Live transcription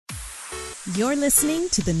You're listening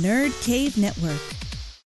to the Nerd Cave Network.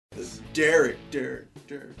 This is Derek.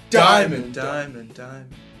 Diamond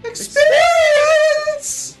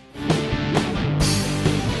Experience!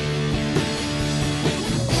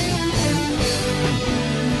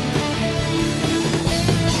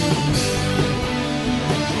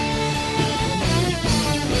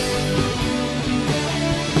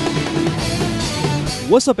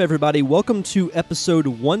 What's up, everybody? Welcome to episode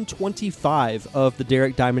 125 of the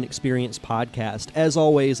Derek Diamond Experience podcast. As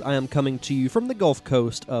always, I am coming to you from the Gulf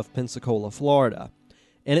Coast of Pensacola, Florida.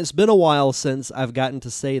 And it's been a while since I've gotten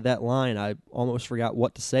to say that line. I almost forgot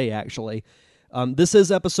what to say, actually. This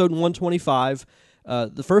is episode 125,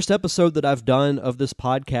 the first episode that I've done of this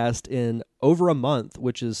podcast in over a month,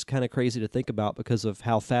 which is kind of crazy to think about because of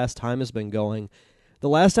how fast time has been going. The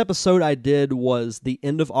last episode I did was the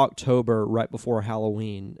end of October, right before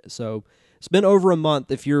Halloween. So it's been over a month.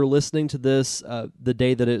 If you're listening to this the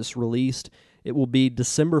day that it's released, it will be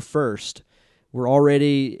December 1st. We're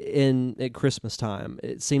already at Christmas time.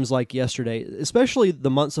 It seems like yesterday, especially the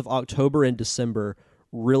months of October and December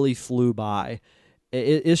really flew by.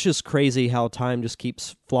 It's just crazy how time just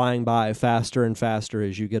keeps flying by faster and faster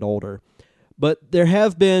as you get older. But there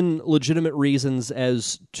have been legitimate reasons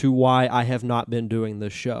as to why I have not been doing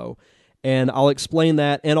this show. And I'll explain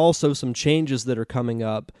that, and also some changes that are coming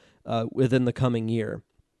up within the coming year.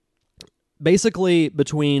 Basically,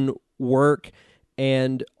 between work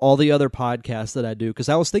and all the other podcasts that I do, because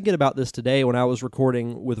I was thinking about this today when I was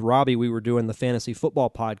recording with Robbie, we were doing the fantasy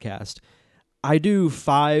football podcast. I do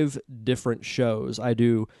 5 different shows. I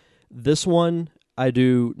do this one, I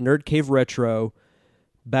do Nerd Cave Retro,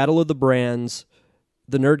 Battle of the Brands,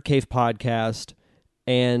 the Nerd Cave podcast,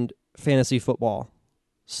 and fantasy football.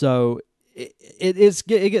 So it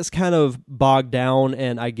gets kind of bogged down,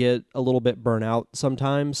 and I get a little bit burnt out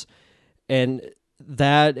sometimes. And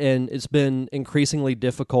it's been increasingly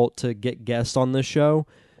difficult to get guests on this show.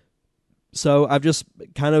 So I've just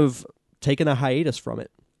kind of taken a hiatus from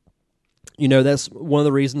it. You know, that's one of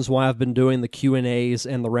the reasons why I've been doing the Q&As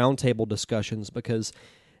and the roundtable discussions, because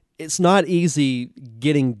it's not easy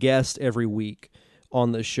getting guests every week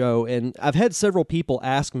on the show. And I've had several people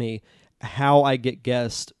ask me how I get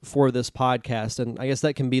guests for this podcast. And I guess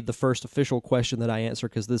that can be the first official question that I answer,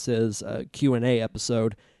 because this is a Q&A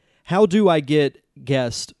episode. How do I get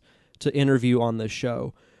guests to interview on this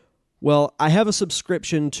show? Well, I have a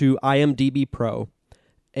subscription to IMDb Pro,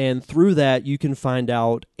 and through that you can find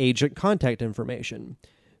out agent contact information.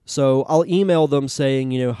 So I'll email them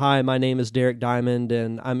saying, hi, my name is Derek Diamond,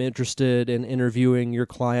 and I'm interested in interviewing your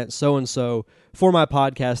client so-and-so for my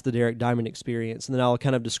podcast, The Derek Diamond Experience. And then I'll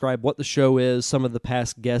kind of describe what the show is, some of the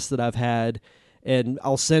past guests that I've had, and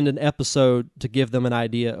I'll send an episode to give them an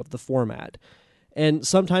idea of the format. And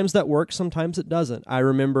sometimes that works, sometimes it doesn't. I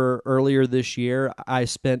remember earlier this year, I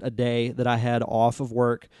spent a day that I had off of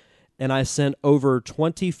work, and I sent over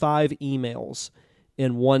 25 emails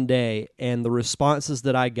in one day, and the responses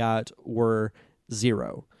that I got were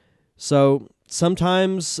 0. So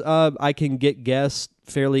sometimes I can get guests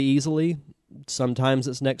fairly easily. Sometimes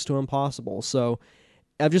it's next to impossible. So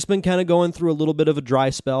I've just been kind of going through a little bit of a dry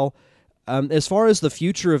spell. As far as the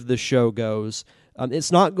future of this show goes,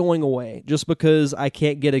 it's not going away. Just because I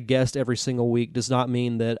can't get a guest every single week does not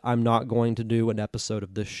mean that I'm not going to do an episode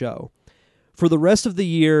of this show. For the rest of the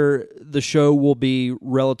year, the show will be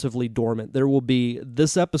relatively dormant. There will be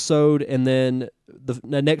this episode, and then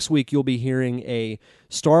the next week you'll be hearing a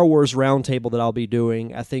Star Wars roundtable that I'll be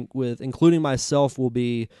doing. I think including myself will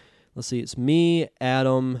be, it's me,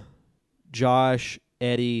 Adam, Josh,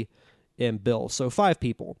 Eddie, and Bill. So 5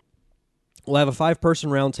 people. We'll have a 5-person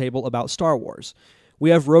roundtable about Star Wars. We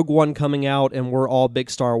have Rogue One coming out, and we're all big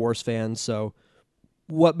Star Wars fans, so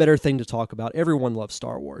what better thing to talk about? Everyone loves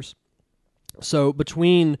Star Wars. So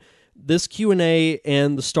between this Q&A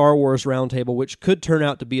and the Star Wars roundtable, which could turn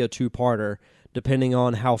out to be a 2-parter, depending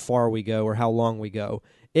on how far we go or how long we go,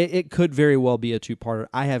 it could very well be a 2-parter.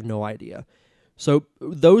 I have no idea. So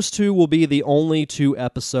those 2 will be the only 2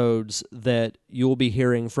 episodes that you'll be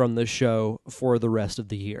hearing from the show for the rest of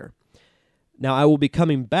the year. Now, I will be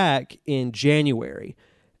coming back in January,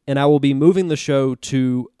 and I will be moving the show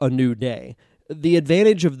to a new day. The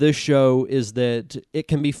advantage of this show is that it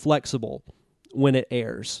can be flexible when it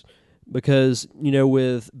airs, because,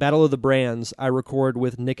 with Battle of the Brands, I record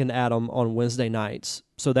with Nick and Adam on Wednesday nights,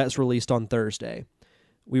 so that's released on Thursday.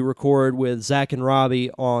 We record with Zach and Robbie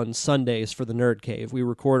on Sundays for the Nerd Cave. We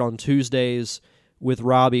record on Tuesdays with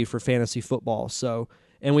Robbie for fantasy football,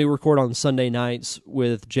 and we record on Sunday nights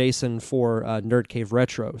with Jason for Nerd Cave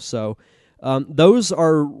Retro. So Those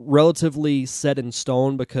are relatively set in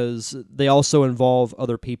stone because they also involve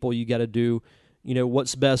other people. You got to do,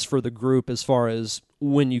 what's best for the group as far as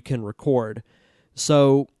when you can record.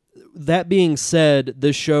 So that being said,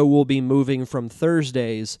 this show will be moving from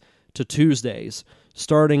Thursdays to Tuesdays.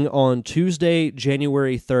 Starting on Tuesday,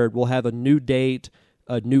 January 3rd, we'll have a new date,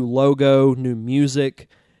 a new logo, new music.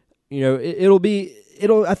 I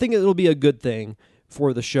think it'll be a good thing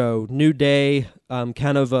for the show. New day,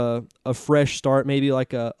 kind of a fresh start, maybe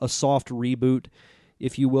like a soft reboot,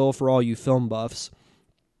 if you will, for all you film buffs.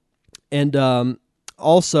 And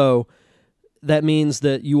also, that means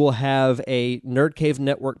that you will have a Nerd Cave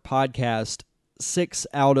Network podcast 6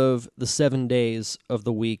 out of the 7 days of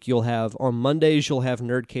the week. You'll have, on Mondays, you'll have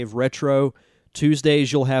Nerd Cave Retro.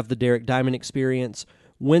 Tuesdays, you'll have the Derek Diamond Experience.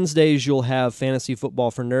 Wednesdays, you'll have Fantasy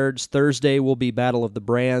Football for Nerds. Thursday will be Battle of the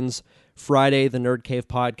Brands. Friday, the Nerd Cave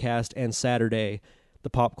Podcast. And Saturday, the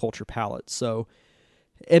Pop Culture Palette. So,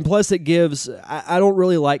 and plus it gives, I don't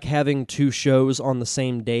really like having 2 shows on the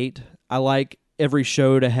same date. I like every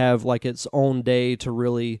show to have like its own day to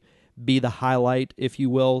really be the highlight, if you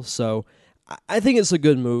will. So I think it's a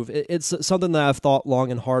good move. It's something that I've thought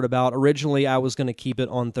long and hard about. Originally, I was going to keep it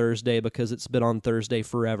on Thursday because it's been on Thursday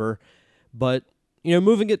forever. But,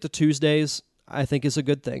 moving it to Tuesdays, I think is a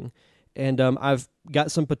good thing. And I've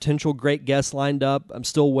got some potential great guests lined up. I'm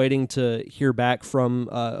still waiting to hear back from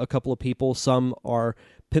a couple of people. Some are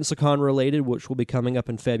Pensacon related, which will be coming up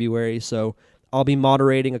in February. So I'll be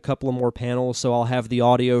moderating a couple of more panels, so I'll have the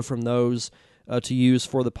audio from those to use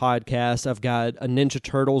for the podcast. I've got a Ninja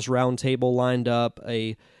Turtles roundtable lined up,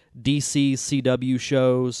 a DC CW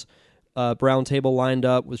shows roundtable lined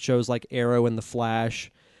up with shows like Arrow and The Flash,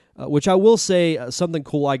 which I will say something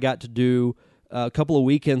cool I got to do a couple of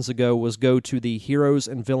weekends ago was go to the Heroes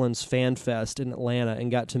and Villains Fan Fest in Atlanta and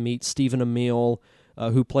got to meet Stephen Amell,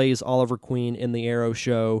 who plays Oliver Queen in the Arrow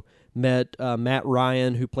show. Met Matt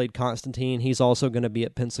Ryan, who played Constantine. He's also going to be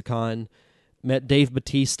at Pensacon. Met Dave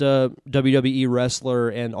Bautista, WWE wrestler,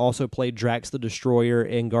 and also played Drax the Destroyer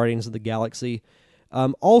in Guardians of the Galaxy.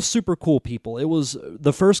 All super cool people. It was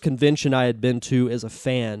the first convention I had been to as a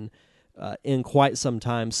fan in quite some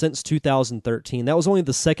time, since 2013. That was only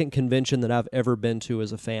the second convention that I've ever been to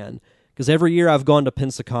as a fan, because every year I've gone to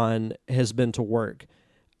Pensacon has been to work.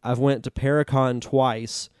 I've went to Paracon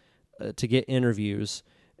twice to get interviews,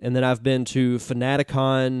 and then I've been to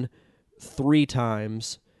Fanaticon 3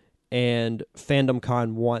 times and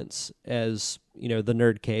FandomCon once as, the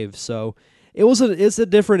Nerd Cave. So it's a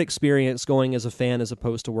different experience going as a fan as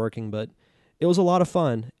opposed to working, but it was a lot of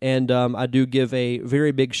fun. And I do give a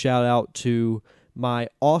very big shout out to my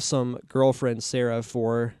awesome girlfriend, Sarah,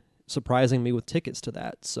 for surprising me with tickets to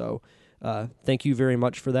that. So thank you very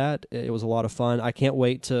much for that. It was a lot of fun. I can't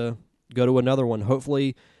wait to go to another one.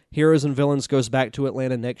 Hopefully Heroes and Villains goes back to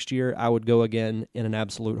Atlanta next year. I would go again in an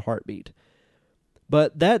absolute heartbeat.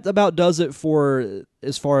 But that about does it for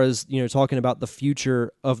as far as, talking about the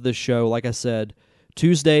future of the show. Like I said,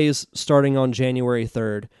 Tuesdays starting on January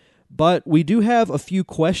 3rd. But we do have a few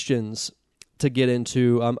questions to get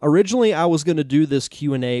into. Originally, I was going to do this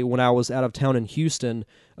Q&A when I was out of town in Houston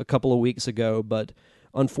a couple of weeks ago, but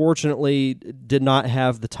unfortunately did not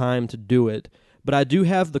have the time to do it. But I do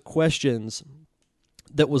have the questions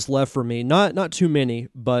that was left for me. Not too many,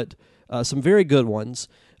 but some very good ones.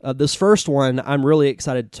 This first one I'm really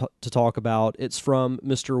excited to talk about. It's from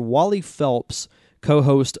Mr. Wally Phelps,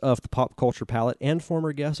 co-host of the Pop Culture Palette and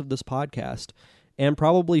former guest of this podcast, and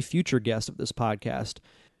probably future guest of this podcast.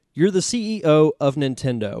 You're the CEO of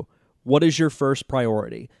Nintendo. What is your first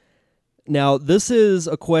priority? Now, this is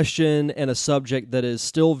a question and a subject that is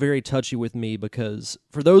still very touchy with me because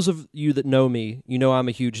for those of you that know me, you know I'm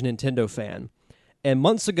a huge Nintendo fan. And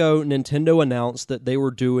months ago, Nintendo announced that they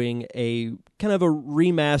were doing a kind of a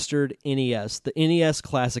remastered NES, the NES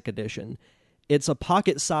Classic Edition. It's a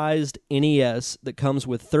pocket-sized NES that comes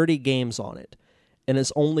with 30 games on it, and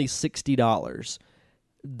it's only $60.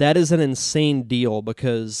 That is an insane deal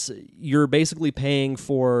because you're basically paying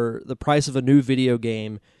for the price of a new video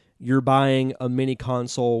game. You're buying a mini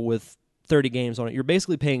console with 30 games on it. You're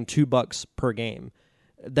basically paying $2 per game.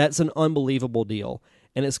 That's an unbelievable deal.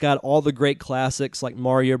 And it's got all the great classics like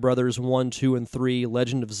Mario Brothers 1, 2, and 3,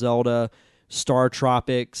 Legend of Zelda, Star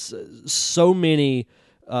Tropics, so many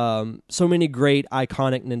great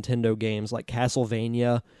iconic Nintendo games like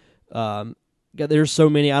Castlevania. There's so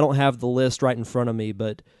many. I don't have the list right in front of me,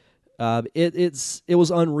 but it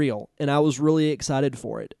was unreal, and I was really excited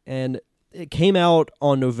for it. And it came out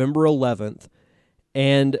on November 11th,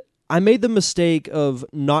 and I made the mistake of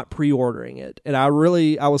not pre-ordering it, and I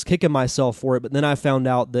was kicking myself for it, but then I found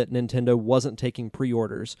out that Nintendo wasn't taking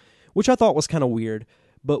pre-orders, which I thought was kind of weird,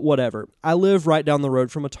 but whatever. I live right down the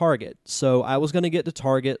road from a Target, so I was going to get to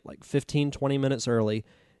Target like 15, 20 minutes early,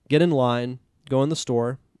 get in line, go in the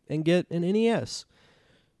store, and get an NES.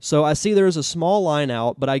 So I see there's a small line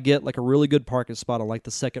out, but I get like a really good parking spot on like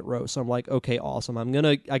the second row. So I'm like, okay, awesome.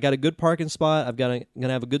 I got a good parking spot. I'm gonna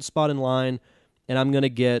have a good spot in line, and I'm gonna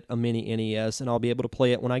get a mini NES, and I'll be able to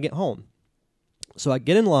play it when I get home. So I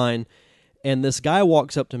get in line, and this guy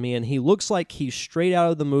walks up to me, and he looks like he's straight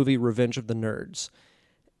out of the movie Revenge of the Nerds.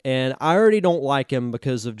 And I already don't like him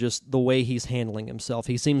because of just the way he's handling himself.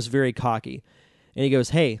 He seems very cocky. And he goes,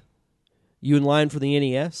 "Hey, you in line for the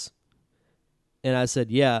NES?" And I said,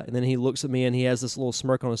 "Yeah." And then he looks at me, and he has this little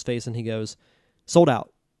smirk on his face, and he goes, "Sold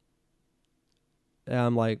out." And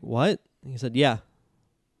I'm like, "What?" He said, "Yeah,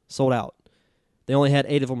 sold out. They only had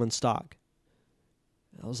 8 of them in stock."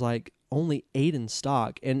 I was like, only 8 in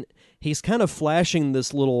stock? And he's kind of flashing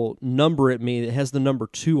this little number at me that has the number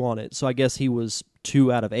 2 on it, so I guess he was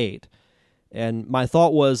 2 out of 8. And my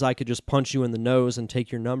thought was I could just punch you in the nose and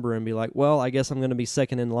take your number and be like, well, I guess I'm going to be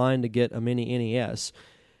second in line to get a mini NES.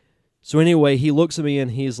 So anyway, he looks at me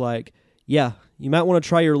and he's like, "Yeah, you might want to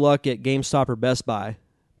try your luck at GameStop or Best Buy,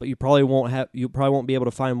 but you probably won't be able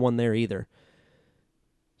to find one there either."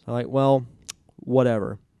 So I'm like, well,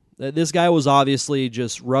 whatever. This guy was obviously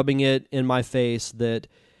just rubbing it in my face that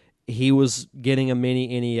he was getting a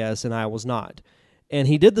mini NES and I was not. And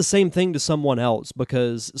he did the same thing to someone else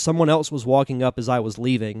because someone else was walking up as I was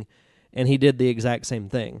leaving, and he did the exact same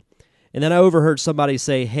thing. And then I overheard somebody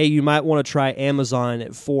say, "Hey, you might want to try Amazon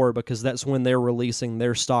at 4 because that's when they're releasing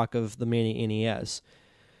their stock of the mini NES."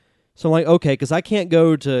 So I'm like, okay, because I can't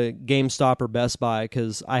go to GameStop or Best Buy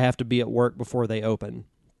because I have to be at work before they open.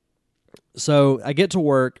 So I get to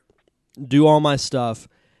work, do all my stuff.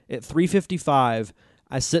 At 3:55,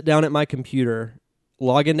 I sit down at my computer,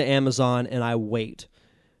 log into Amazon, and I wait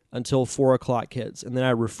until 4 o'clock hits. And then I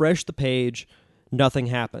refresh the page, nothing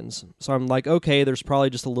happens. So I'm like, okay, there's probably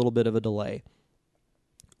just a little bit of a delay.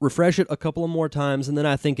 Refresh it a couple of more times, and then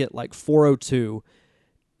I think at like 4:02,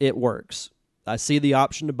 it works. I see the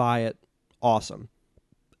option to buy it. Awesome.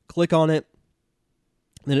 Click on it.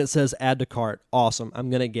 Then it says add to cart. Awesome. I'm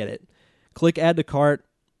going to get it. Click add to cart.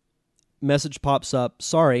 Message pops up.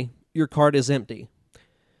 "Sorry, your cart is empty."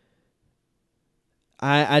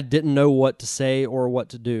 I didn't know what to say or what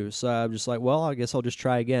to do. So I'm just like, well, I guess I'll just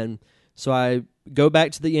try again. So I go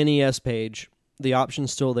back to the NES page. The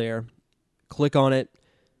option's still there. Click on it.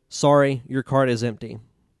 "Sorry, your cart is empty."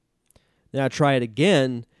 Then I try it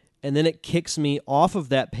again, and then it kicks me off of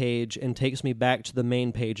that page and takes me back to the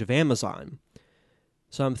main page of Amazon.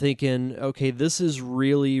 So I'm thinking, okay, this is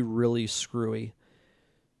really, really screwy.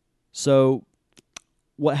 So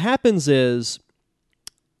what happens is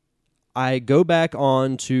I go back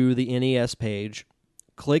on to the NES page,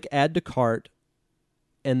 click add to cart,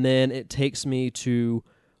 and then it takes me to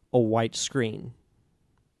a white screen.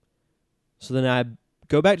 So then I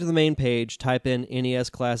go back to the main page, type in NES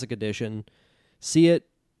Classic Edition, see it,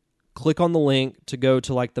 click on the link to go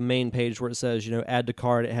to like the main page where it says, add to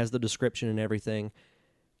cart. It has the description and everything.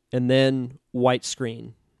 And then white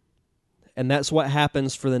screen. And that's what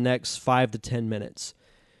happens for the next 5 to 10 minutes.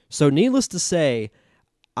 So needless to say,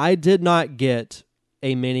 I did not get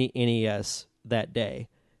a mini NES that day,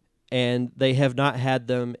 and they have not had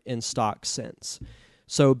them in stock since.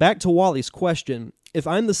 So back to Wally's question, if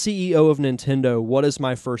I'm the CEO of Nintendo, what is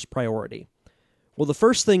my first priority? Well, the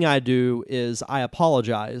first thing I do is I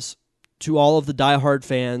apologize to all of the diehard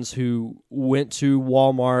fans who went to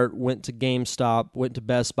Walmart, went to GameStop, went to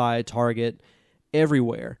Best Buy, Target,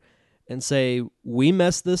 everywhere, and say, we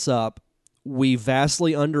messed this up. We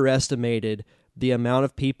vastly underestimated the amount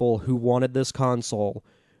of people who wanted this console.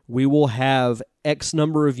 We will have X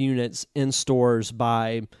number of units in stores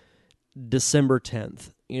by December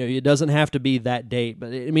 10th. It doesn't have to be that date,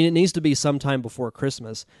 but it needs to be sometime before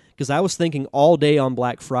Christmas, because I was thinking all day on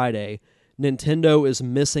Black Friday, Nintendo is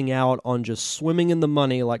missing out on just swimming in the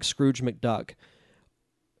money like Scrooge McDuck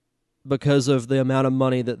because of the amount of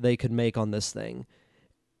money that they could make on this thing.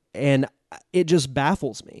 And it just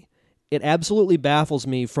baffles me. It absolutely baffles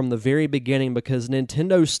me from the very beginning, because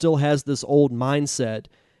Nintendo still has this old mindset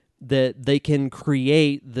that they can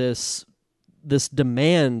create this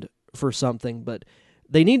demand for something, but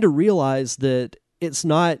they need to realize that it's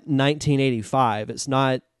not 1985, it's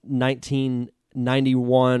not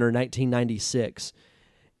 1991 or 1996.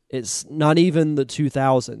 It's not even the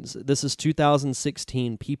 2000s. This is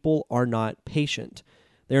 2016. People are not patient.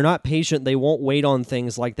 They're not patient. They won't wait on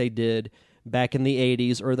things like they did back in the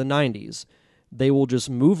 80s or the 90s. They will just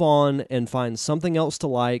move on and find something else to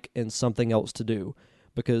like and something else to do.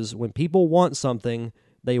 Because when people want something,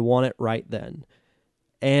 They want it right then.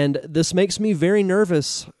 And this makes me very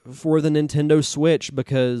nervous for the Nintendo Switch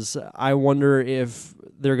because I wonder if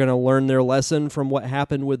they're going to learn their lesson from what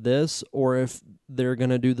happened with this or if they're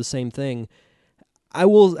going to do the same thing.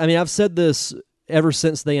 I've said this ever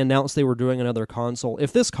since they announced they were doing another console.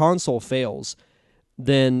 If this console fails,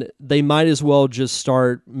 then they might as well just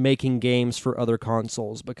start making games for other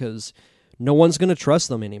consoles because no one's going to trust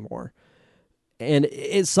them anymore. And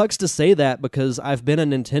it sucks to say that because I've been a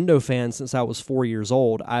Nintendo fan since I was 4 years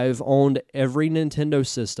old. I've owned every Nintendo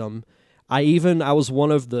system. I was one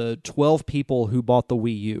of the 12 people who bought the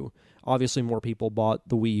Wii U. Obviously, more people bought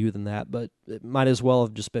the Wii U than that, but it might as well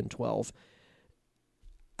have just been 12.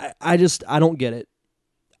 I don't get it.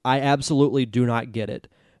 I absolutely do not get it.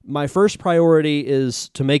 My first priority is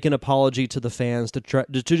to make an apology to the fans, to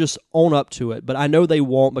just own up to it, but I know they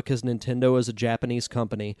won't because Nintendo is a Japanese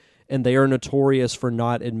company, and they are notorious for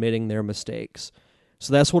not admitting their mistakes.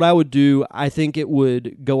 So that's what I would do. I think it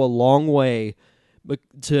would go a long way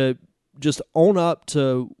to just own up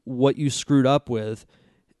to what you screwed up with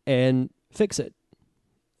and fix it.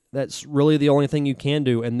 That's really the only thing you can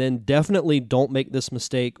do, and then definitely don't make this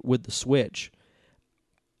mistake with the Switch.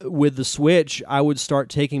 With the Switch, I would start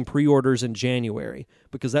taking pre-orders in January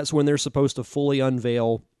because that's when they're supposed to fully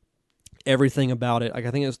unveil everything about it. Like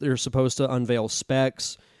I think they're supposed to unveil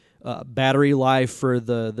specs, battery life for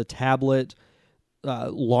the tablet,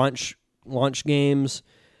 launch games.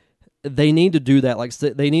 They need to do that. Like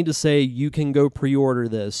they need to say you can go pre-order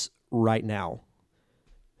this right now.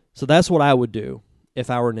 So that's what I would do if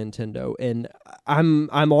I were Nintendo, and I'm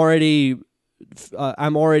already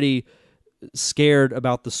scared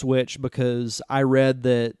about the Switch because I read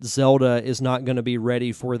that Zelda is not going to be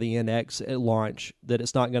ready for the NX at launch, that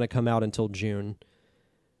it's not going to come out until June.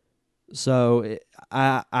 So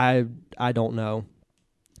I don't know.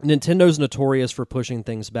 Nintendo's notorious for pushing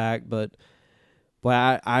things back, but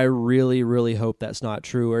I really, really hope that's not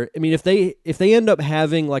true. Or I mean, if they end up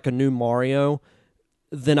having like a new Mario,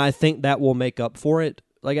 then I think that will make up for it.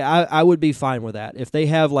 Like I would be fine with that. If they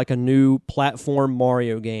have like a new platform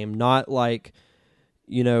Mario game, not like,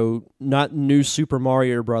 not new Super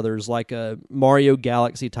Mario Brothers, like a Mario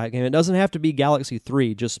Galaxy type game. It doesn't have to be Galaxy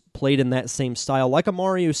 3, just played in that same style, like a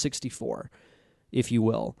Mario 64, if you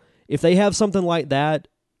will. If they have something like that,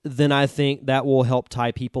 then I think that will help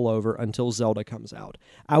tie people over until Zelda comes out.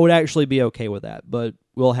 I would actually be okay with that, but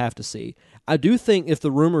we'll have to see. I do think if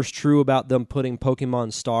the rumor's true about them putting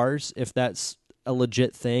Pokemon Stars, if that's a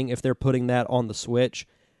legit thing, if they're putting that on the Switch,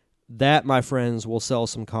 that, my friends, will sell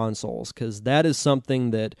some consoles, because that is something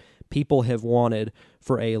that people have wanted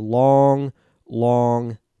for a long,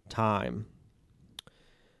 long time.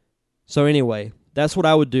 So anyway, that's what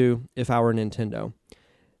I would do if I were Nintendo.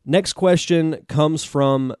 Next question comes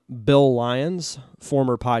from Bill Lyons,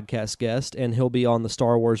 former podcast guest, and he'll be on the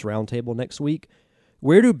Star Wars Roundtable next week.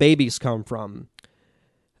 Where do babies come from?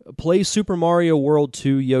 Play Super Mario World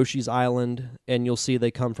 2 Yoshi's Island, and you'll see they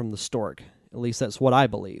come from the stork. At least that's what I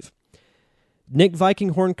believe. Nick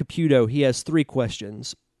Vikinghorn Caputo, he has 3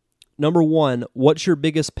 questions. Number 1, what's your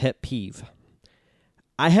biggest pet peeve?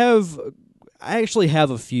 I actually have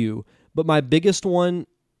a few, but my biggest one,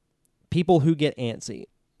 people who get antsy.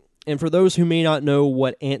 And for those who may not know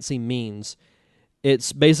what antsy means,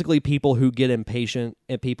 it's basically people who get impatient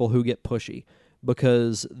and people who get pushy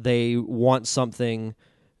because they want something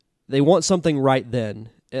right then.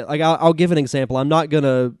 Like I'll give an example. I'm not going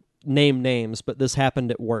to name names, but this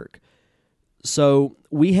happened at work. So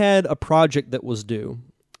we had a project that was due,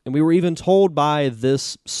 and we were even told by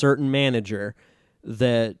this certain manager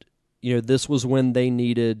that this was when they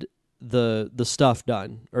needed the stuff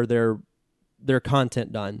done or their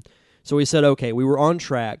content done. So we said, okay, we were on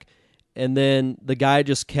track, and then the guy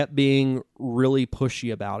just kept being really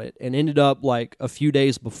pushy about it and ended up like a few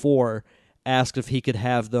days before asked if he could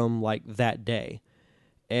have them like that day.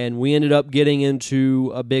 And we ended up getting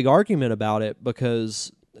into a big argument about it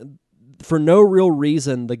because for no real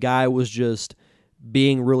reason, the guy was just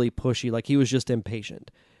being really pushy. Like he was just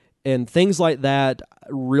impatient. And things like that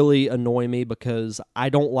really annoy me because I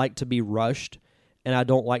don't like to be rushed and I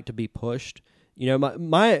don't like to be pushed.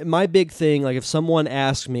 My big thing, like if someone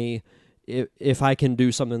asks me if I can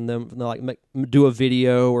do something, them like do a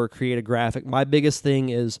video or create a graphic, my biggest thing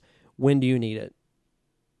is, when do you need it?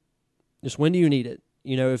 Just when do you need it?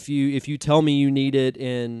 If you tell me you need it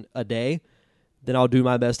in a day, then I'll do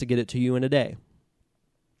my best to get it to you in a day.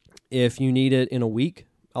 If you need it in a week,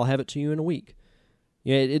 I'll have it to you in a week.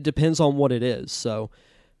 It depends on what it is. So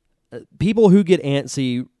people who get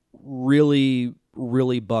antsy really,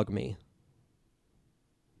 really bug me.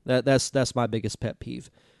 That's my biggest pet peeve.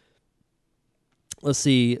 Let's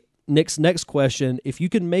see. Nick's next question. If you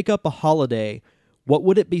could make up a holiday, what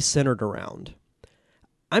would it be centered around?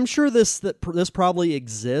 I'm sure this probably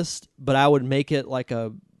exists, but I would make it like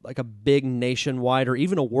a big nationwide or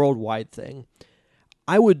even a worldwide thing.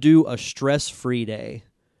 I would do a stress-free day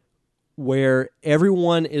where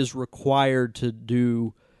everyone is required to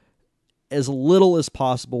do as little as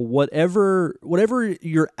possible, whatever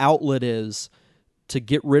your outlet is to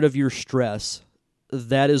get rid of your stress.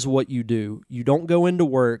 That is what you do. You don't go into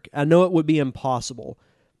work. I know it would be impossible,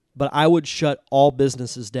 but I would shut all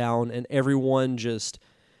businesses down and everyone just,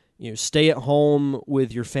 stay at home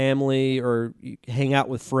with your family or hang out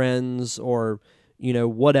with friends or,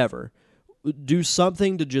 whatever. Do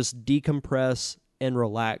something to just decompress and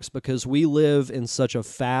relax, because we live in such a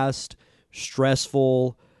fast,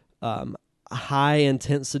 stressful, high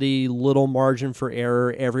intensity, little margin for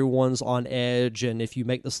error. Everyone's on edge, and if you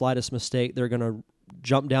make the slightest mistake, they're going to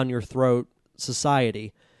jump down your throat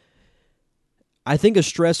society. I think a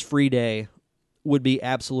stress-free day would be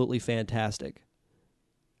absolutely fantastic.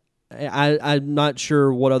 I'm not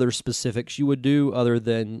sure what other specifics you would do other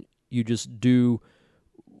than you just do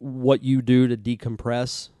what you do to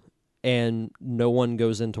decompress and no one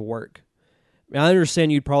goes into work. I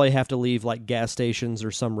understand you'd probably have to leave like gas stations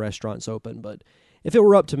or some restaurants open, but if it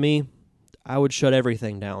were up to me, I would shut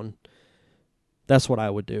everything down. That's what I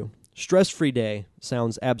would do. Stress-free day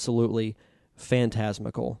sounds absolutely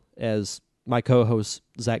phantasmical, as my co-host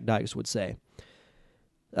Zach Dykes would say.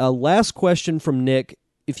 Last question from Nick.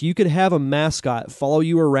 If you could have a mascot follow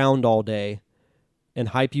you around all day and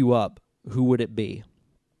hype you up, who would it be?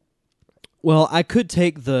 Well, I could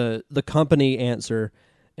take the company answer,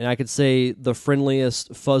 and I could say the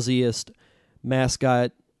friendliest, fuzziest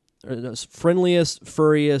mascot, friendliest,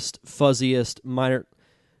 furriest, fuzziest, minor.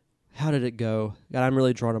 How did it go? God, I'm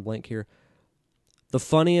really drawing a blank here. The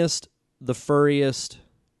funniest, the furriest,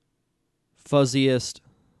 fuzziest,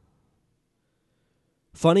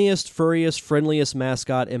 funniest, furriest, friendliest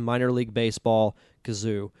mascot in minor league baseball,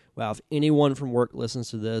 Kazoo. Wow, if anyone from work listens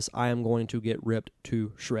to this, I am going to get ripped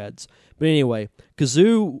to shreds. But anyway,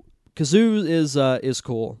 Kazoo is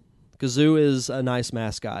cool. Kazoo is a nice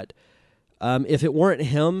mascot. If it weren't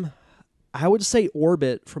him, I would say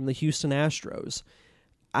Orbit from the Houston Astros.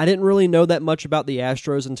 I didn't really know that much about the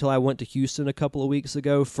Astros until I went to Houston a couple of weeks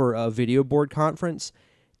ago for a video board conference,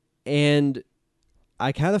 and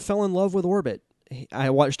I kind of fell in love with Orbit. I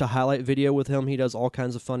watched a highlight video with him. He does all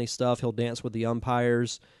kinds of funny stuff. He'll dance with the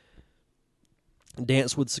umpires,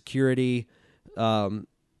 dance with security.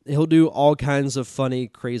 He'll do all kinds of funny,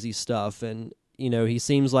 crazy stuff. And, he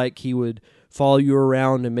seems like he would follow you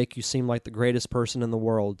around and make you seem like the greatest person in the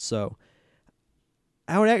world. So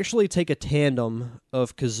I would actually take a tandem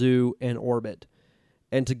of Kazoo and Orbit,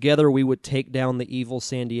 and together we would take down the evil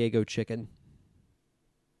San Diego Chicken.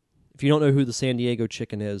 If you don't know who the San Diego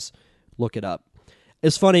Chicken is, look it up.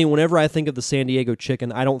 It's funny, whenever I think of the San Diego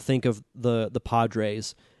Chicken, I don't think of the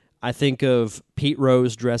Padres. I think of Pete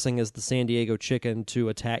Rose dressing as the San Diego Chicken to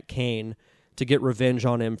attack Kane to get revenge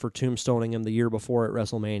on him for tombstoning him the year before at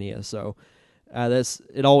WrestleMania. So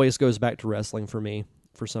it always goes back to wrestling for me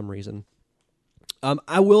for some reason.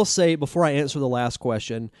 I will say, before I answer the last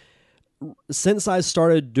question, since I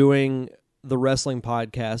started doing the wrestling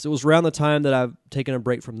podcast, it was around the time that I've taken a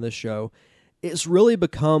break from this show. It's really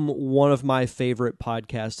become one of my favorite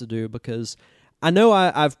podcasts to do, because I know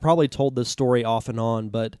I've probably told this story off and on,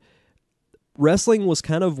 but wrestling was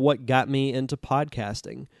kind of what got me into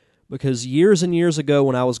podcasting, because years and years ago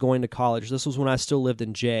when I was going to college, this was when I still lived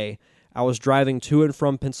in Jay, I was driving to and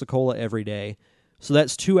from Pensacola every day. So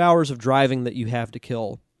that's 2 hours of driving that you have to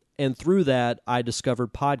kill. And through that, I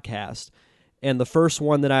discovered podcasts. And the first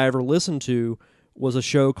one that I ever listened to was a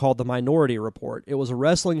show called The Minority Report. It was a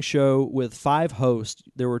wrestling show with 5 hosts.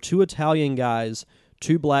 There were 2 Italian guys,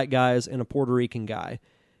 2 black guys, and a Puerto Rican guy.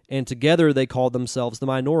 And together they called themselves The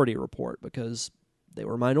Minority Report because they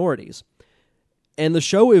were minorities. And the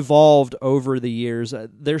show evolved over the years.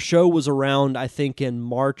 Their show was around, I think, in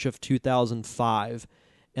March of 2005.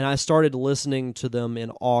 And I started listening to them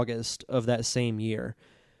in August of that same year.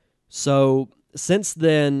 So since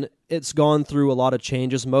then, it's gone through a lot of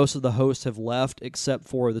changes. Most of the hosts have left except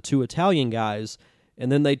for the 2 Italian guys, and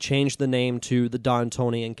then they changed the name to the Don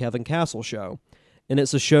Tony and Kevin Castle Show. And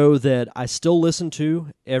it's a show that I still listen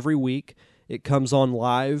to every week. It comes on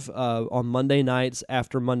live on Monday nights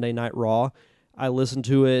after Monday Night Raw. I listen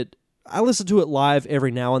to it live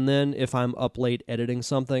every now and then if I'm up late editing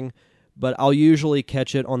something, but I'll usually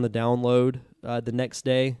catch it on the download the next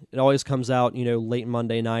day. It always comes out, late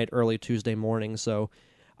Monday night, early Tuesday morning, so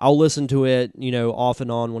I'll listen to it, off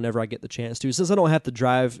and on whenever I get the chance to. Since I don't have to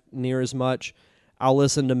drive near as much, I'll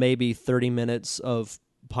listen to maybe 30 minutes of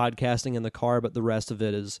podcasting in the car, but the rest of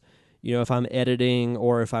it is, if I'm editing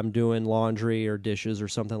or if I'm doing laundry or dishes or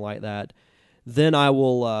something like that, then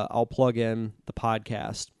I'll plug in the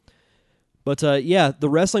podcast. But the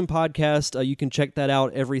wrestling podcast, you can check that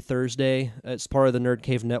out every Thursday. It's part of the Nerd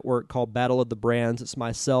Cave Network called Battle of the Brands. It's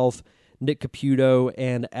myself, Nick Caputo,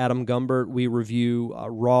 and Adam Gumbert. We review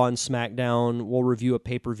Raw and SmackDown. We'll review a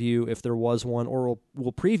pay-per-view if there was one, or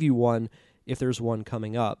we'll preview one if there's one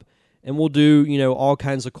coming up. And we'll do, all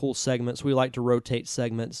kinds of cool segments. We like to rotate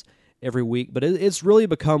segments every week, but it's really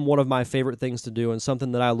become one of my favorite things to do and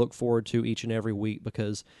something that I look forward to each and every week,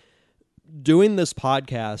 because doing this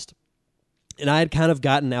podcast, and I had kind of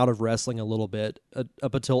gotten out of wrestling a little bit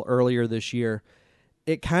up until earlier this year,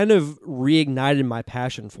 it kind of reignited my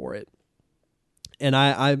passion for it. And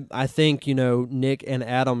I thank, Nick and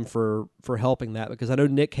Adam for helping that, because I know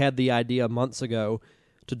Nick had the idea months ago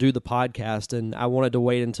to do the podcast, and I wanted to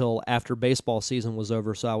wait until after baseball season was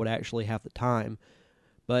over so I would actually have the time.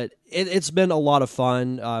 But it's been a lot of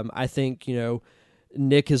fun. I think,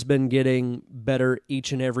 Nick has been getting better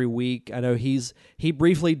each and every week. I know he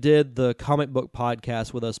briefly did the comic book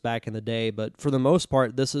podcast with us back in the day, but for the most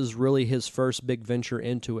part, this is really his first big venture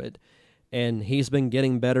into it, and he's been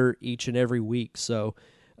getting better each and every week. So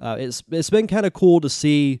it's been kind of cool to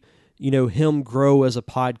see, him grow as a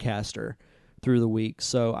podcaster through the week.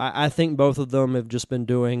 So I think both of them have just been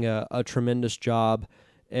doing a tremendous job,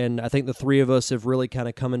 and I think the three of us have really kind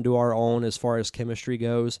of come into our own as far as chemistry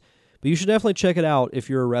goes. But you should definitely check it out if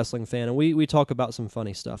you're a wrestling fan, and we talk about some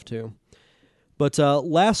funny stuff too. But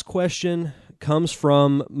last question comes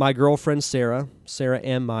from my girlfriend Sarah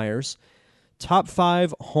M. Myers. Top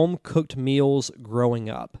 5 home-cooked meals growing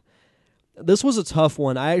up. This was a tough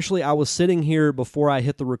one. I was sitting here before I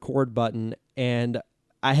hit the record button, and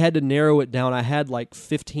I had to narrow it down. I had like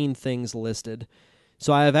 15 things listed.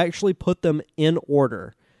 So I have actually put them in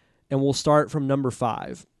order, and we'll start from number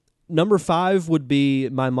 5. Number 5 would be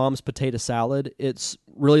my mom's potato salad. It's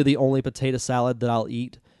really the only potato salad that I'll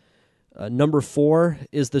eat. Number 4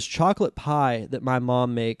 is this chocolate pie that my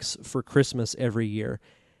mom makes for Christmas every year.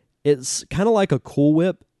 It's kind of like a Cool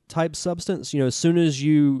Whip type substance. As soon as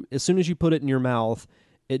you put it in your mouth,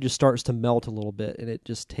 it just starts to melt a little bit, and it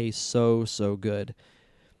just tastes so, so good.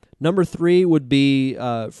 Number 3 would be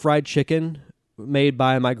fried chicken made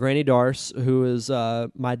by my Granny Darce, who is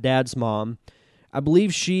my dad's mom. I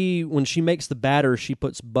believe when she makes the batter, she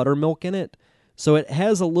puts buttermilk in it. So it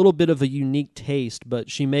has a little bit of a unique taste,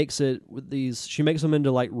 but she makes them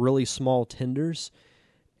into like really small tenders.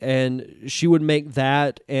 And she would make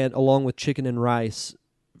that, and along with chicken and rice,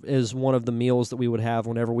 as one of the meals that we would have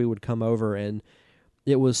whenever we would come over, and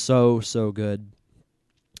it was so, so good.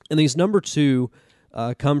 And these number 2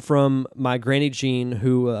 come from my Granny Jean,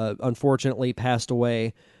 who unfortunately passed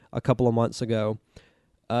away a couple of months ago.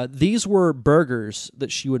 These were burgers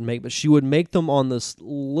that she would make, but she would make them on this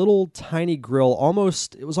little tiny grill.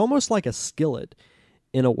 It was almost like a skillet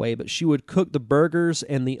in a way, but she would cook the burgers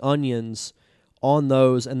and the onions on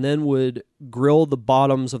those and then would grill the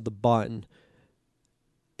bottoms of the bun,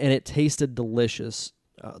 and it tasted delicious.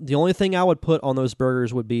 The only thing I would put on those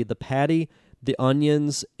burgers would be the patty, the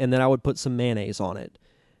onions, and then I would put some mayonnaise on it,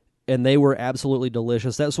 and they were absolutely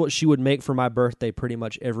delicious. That's what she would make for my birthday pretty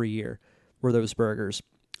much every year, were those burgers.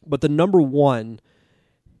 But the number 1,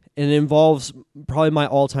 and it involves probably my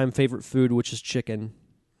all-time favorite food, which is chicken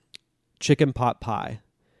pot pie.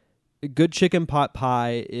 A good chicken pot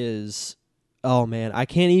pie is, oh man, I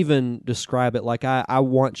can't even describe it. Like I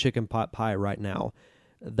want chicken pot pie right now.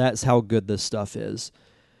 That's how good this stuff is.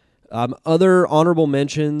 Other honorable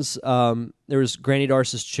mentions, there's Granny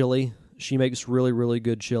Darce's chili. She makes really, really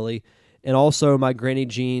good chili. And also my Granny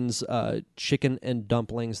Jean's chicken and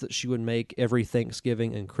dumplings that she would make every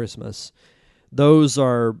Thanksgiving and Christmas. Those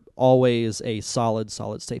are always a solid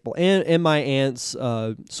staple. And my aunt's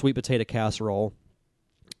sweet potato casserole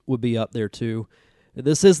would be up there too.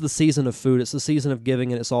 This is the season of food. It's the season of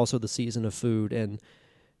giving, and it's also the season of food. And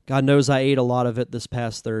God knows I ate a lot of it this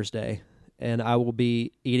past Thursday. And I will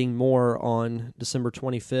be eating more on December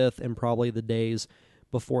 25th and probably the days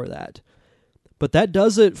before that. But that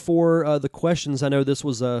does it for the questions. I know this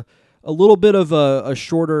was a little bit of a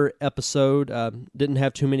shorter episode. Didn't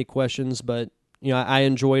have too many questions, but I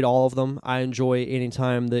enjoyed all of them. I enjoy any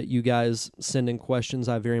time that you guys send in questions.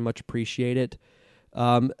 I very much appreciate it.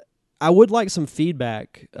 I would like some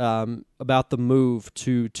feedback about the move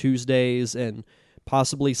to Tuesdays and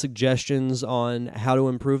possibly suggestions on how to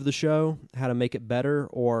improve the show, how to make it better,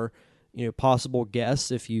 or possible guests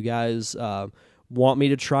if you guys want me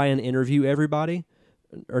to try and interview everybody,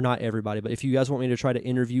 or not everybody, but if you guys want me to try to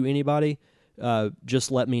interview anybody,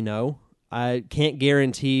 just let me know. I can't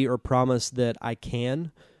guarantee or promise that I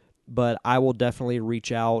can, but I will definitely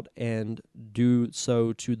reach out and do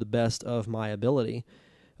so to the best of my ability.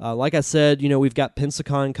 Like I said, we've got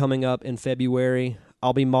Pensacon coming up in February.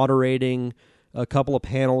 I'll be moderating a couple of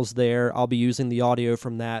panels there. I'll be using the audio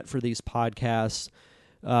from that for these podcasts.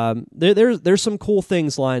 There's some cool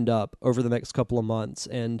things lined up over the next couple of months,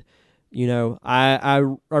 and I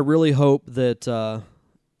really hope that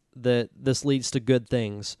that this leads to good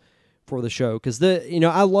things for the show, because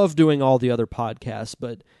I love doing all the other podcasts,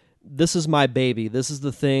 but this is my baby. This is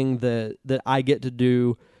the thing that I get to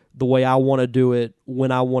do the way I want to do it,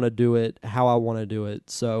 when I want to do it, how I want to do it.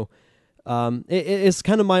 So it's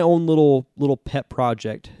kind of my own little pet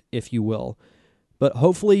project, if you will. But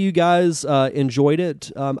hopefully you guys enjoyed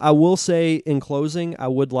it. I will say in closing, I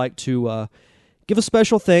would like to give a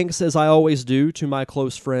special thanks, as I always do, to my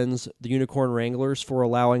close friends, the Unicorn Wranglers, for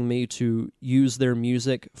allowing me to use their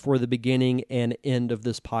music for the beginning and end of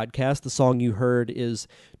this podcast. The song you heard is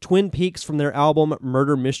Twin Peaks from their album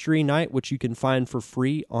Murder Mystery Night, which you can find for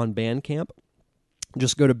free on Bandcamp.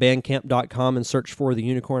 Just go to bandcamp.com and search for the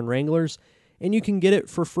Unicorn Wranglers, and you can get it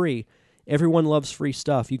for free. Everyone loves free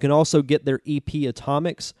stuff. You can also get their EP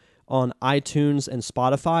Atomics on iTunes and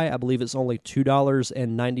Spotify. I believe it's only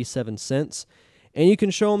 $2.97. And you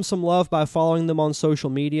can show them some love by following them on social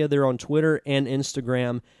media. They're on Twitter and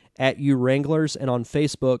Instagram at UWranglers, and on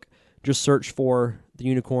Facebook, just search for the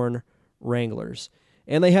Unicorn Wranglers.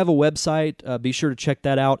 And they have a website. Be sure to check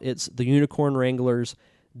that out. It's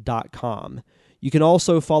theunicornwranglers.com. You can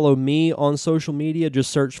also follow me on social media.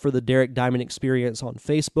 Just search for the Derek Diamond Experience on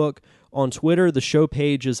Facebook. On Twitter, the show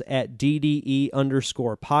page is at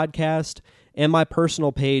DDE_podcast, and my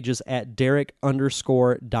personal page is at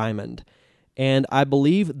Derek_Diamond. And I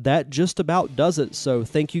believe that just about does it. So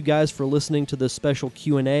thank you guys for listening to this special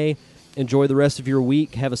Q&A. Enjoy the rest of your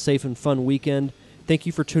week. Have a safe and fun weekend. Thank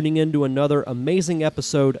you for tuning in to another amazing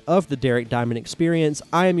episode of the Derek Diamond Experience.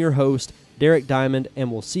 I am your host, Derek Diamond,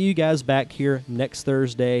 and we'll see you guys back here next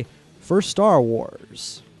Thursday for Star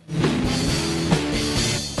Wars.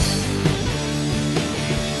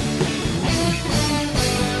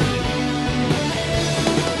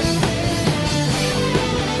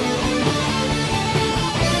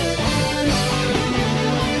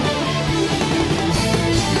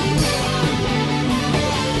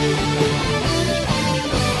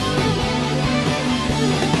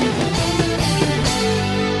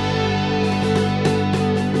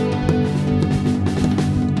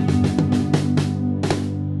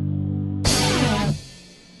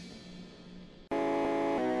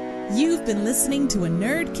 You've been listening to a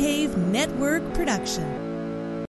Nerd Cave Network production.